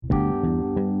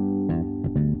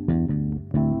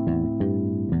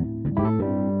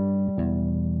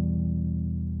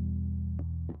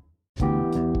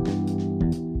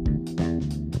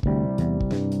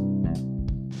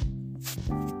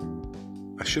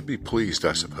should be pleased,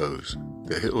 I suppose,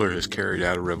 that Hitler has carried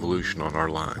out a revolution on our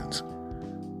lines.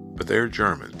 But they are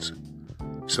Germans,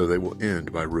 so they will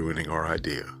end by ruining our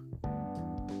idea.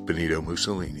 Benito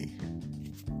Mussolini.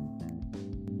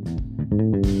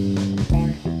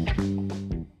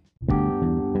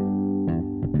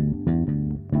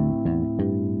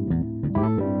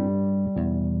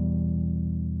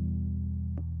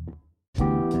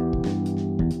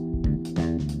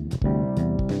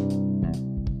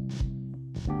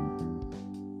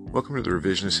 Welcome to the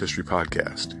Revisionist History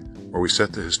Podcast, where we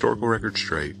set the historical record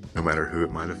straight, no matter who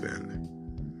it might offend.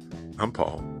 I'm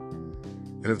Paul,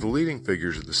 and of the leading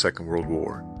figures of the Second World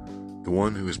War, the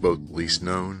one who is both least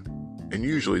known and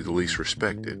usually the least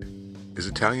respected is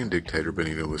Italian dictator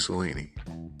Benito Mussolini.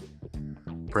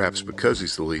 Perhaps because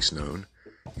he's the least known,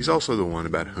 he's also the one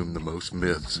about whom the most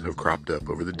myths have cropped up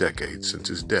over the decades since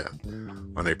his death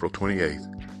on April 28,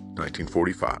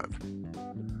 1945.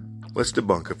 Let's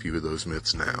debunk a few of those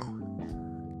myths now.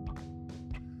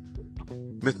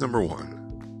 Myth number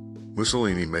 1.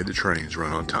 Mussolini made the trains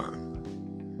run on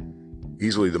time.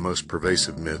 Easily the most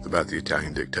pervasive myth about the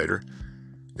Italian dictator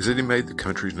is that he made the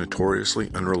country's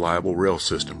notoriously unreliable rail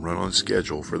system run on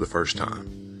schedule for the first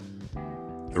time.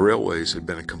 The railways had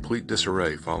been in complete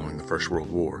disarray following the First World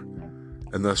War,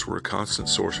 and thus were a constant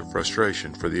source of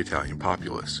frustration for the Italian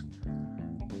populace.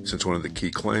 Since one of the key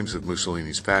claims of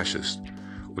Mussolini's fascists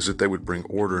was that they would bring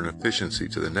order and efficiency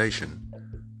to the nation,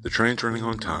 the trains running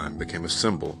on time became a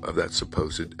symbol of that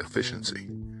supposed efficiency.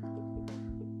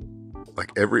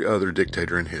 Like every other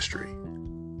dictator in history,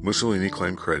 Mussolini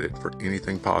claimed credit for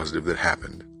anything positive that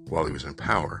happened while he was in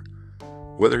power,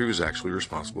 whether he was actually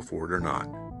responsible for it or not.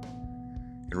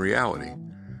 In reality,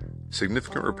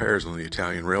 significant repairs on the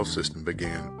Italian rail system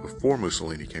began before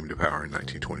Mussolini came to power in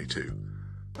 1922,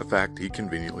 a fact he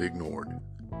conveniently ignored.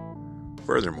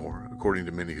 Furthermore, according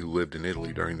to many who lived in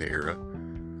Italy during the era,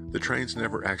 the trains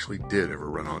never actually did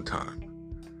ever run on time.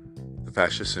 The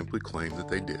fascists simply claimed that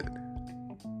they did.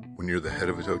 When you're the head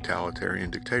of a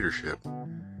totalitarian dictatorship,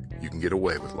 you can get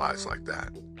away with lies like that.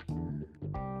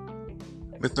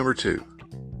 Myth number 2.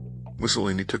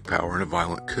 Mussolini took power in a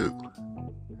violent coup.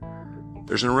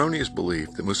 There's an erroneous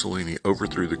belief that Mussolini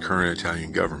overthrew the current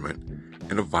Italian government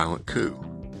in a violent coup,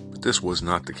 but this was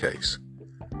not the case.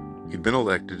 He'd been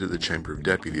elected to the Chamber of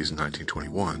Deputies in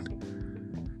 1921,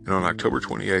 and on October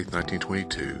 28,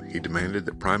 1922, he demanded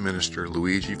that Prime Minister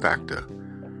Luigi Facta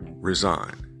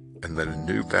resign and that a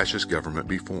new fascist government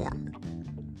be formed.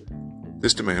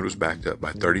 This demand was backed up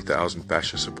by 30,000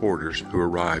 fascist supporters who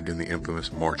arrived in the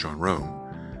infamous March on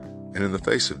Rome, and in the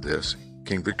face of this,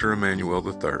 King Victor Emmanuel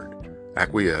III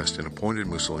acquiesced and appointed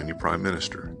Mussolini Prime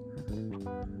Minister.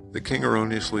 The king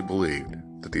erroneously believed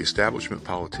that the establishment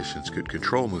politicians could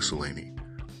control Mussolini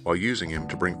while using him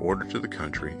to bring order to the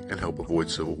country and help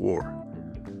avoid civil war.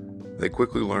 They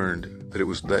quickly learned that it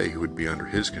was they who would be under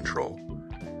his control,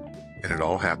 and it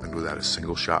all happened without a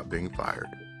single shot being fired.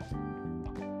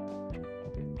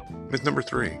 Myth number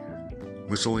 3.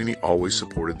 Mussolini always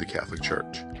supported the Catholic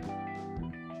Church.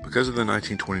 Because of the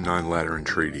 1929 Lateran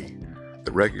Treaty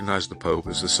that recognized the Pope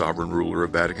as the sovereign ruler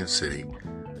of Vatican City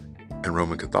and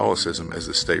Roman Catholicism as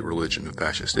the state religion of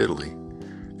fascist Italy,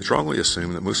 it's wrongly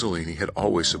assumed that Mussolini had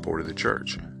always supported the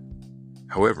church.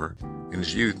 However, in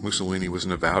his youth, Mussolini was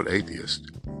an avowed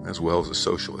atheist, as well as a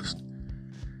socialist.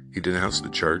 He denounced the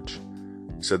church,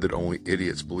 said that only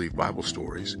idiots believe Bible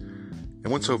stories, and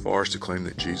went so far as to claim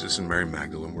that Jesus and Mary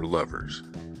Magdalene were lovers.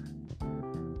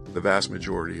 The vast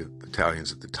majority of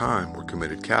Italians at the time were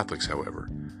committed Catholics, however,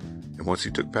 and once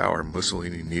he took power,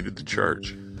 Mussolini needed the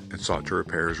church and sought to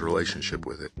repair his relationship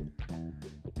with it.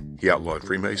 He outlawed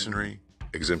Freemasonry,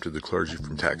 exempted the clergy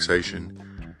from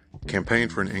taxation,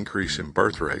 campaigned for an increase in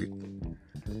birth rate,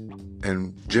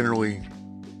 and generally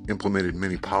implemented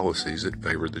many policies that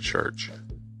favored the church.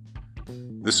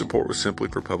 This support was simply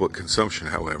for public consumption,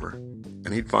 however,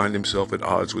 and he'd find himself at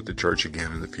odds with the church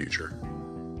again in the future.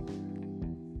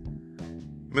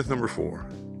 Myth number 4.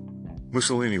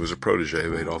 Mussolini was a protege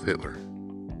of Adolf Hitler.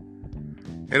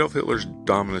 Adolf Hitler's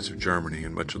dominance of Germany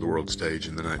and much of the world stage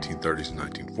in the 1930s and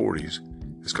 1940s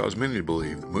has caused many to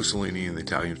believe that Mussolini and the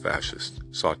Italian fascists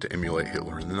sought to emulate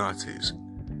Hitler and the Nazis.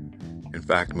 In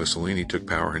fact, Mussolini took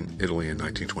power in Italy in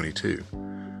 1922,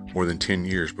 more than 10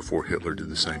 years before Hitler did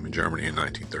the same in Germany in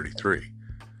 1933.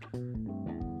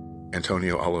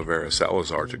 Antonio Oliveira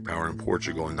Salazar took power in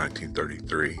Portugal in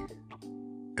 1933,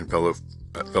 and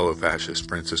fellow fascist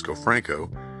Francisco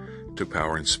Franco took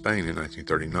power in Spain in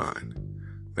 1939,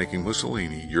 making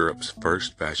Mussolini Europe's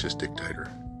first fascist dictator.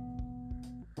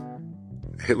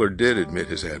 Hitler did admit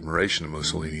his admiration of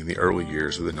Mussolini in the early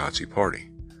years of the Nazi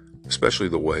Party, especially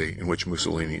the way in which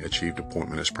Mussolini achieved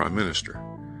appointment as prime minister.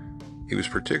 He was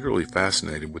particularly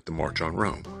fascinated with the March on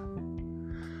Rome.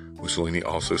 Mussolini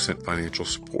also sent financial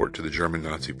support to the German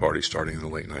Nazi Party starting in the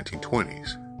late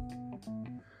 1920s.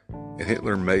 And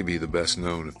Hitler may be the best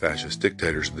known of fascist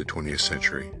dictators of the 20th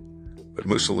century, but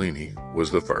Mussolini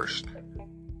was the first.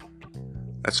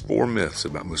 That's 4 myths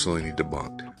about Mussolini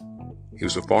debunked. He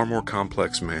was a far more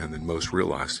complex man than most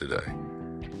realize today,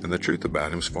 and the truth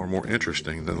about him is far more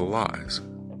interesting than the lies.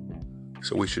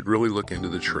 So we should really look into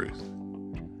the truth.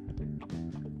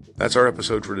 That's our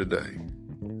episode for today.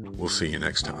 We'll see you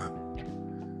next time.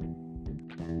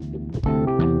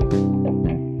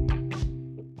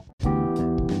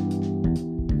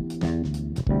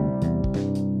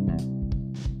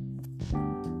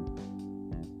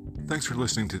 Thanks for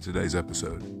listening to today's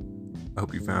episode. I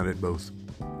hope you found it both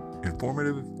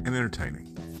informative and entertaining.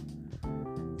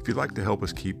 If you'd like to help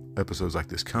us keep episodes like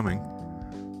this coming,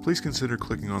 please consider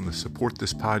clicking on the Support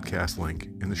This Podcast link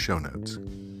in the show notes.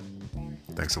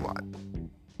 Thanks a lot.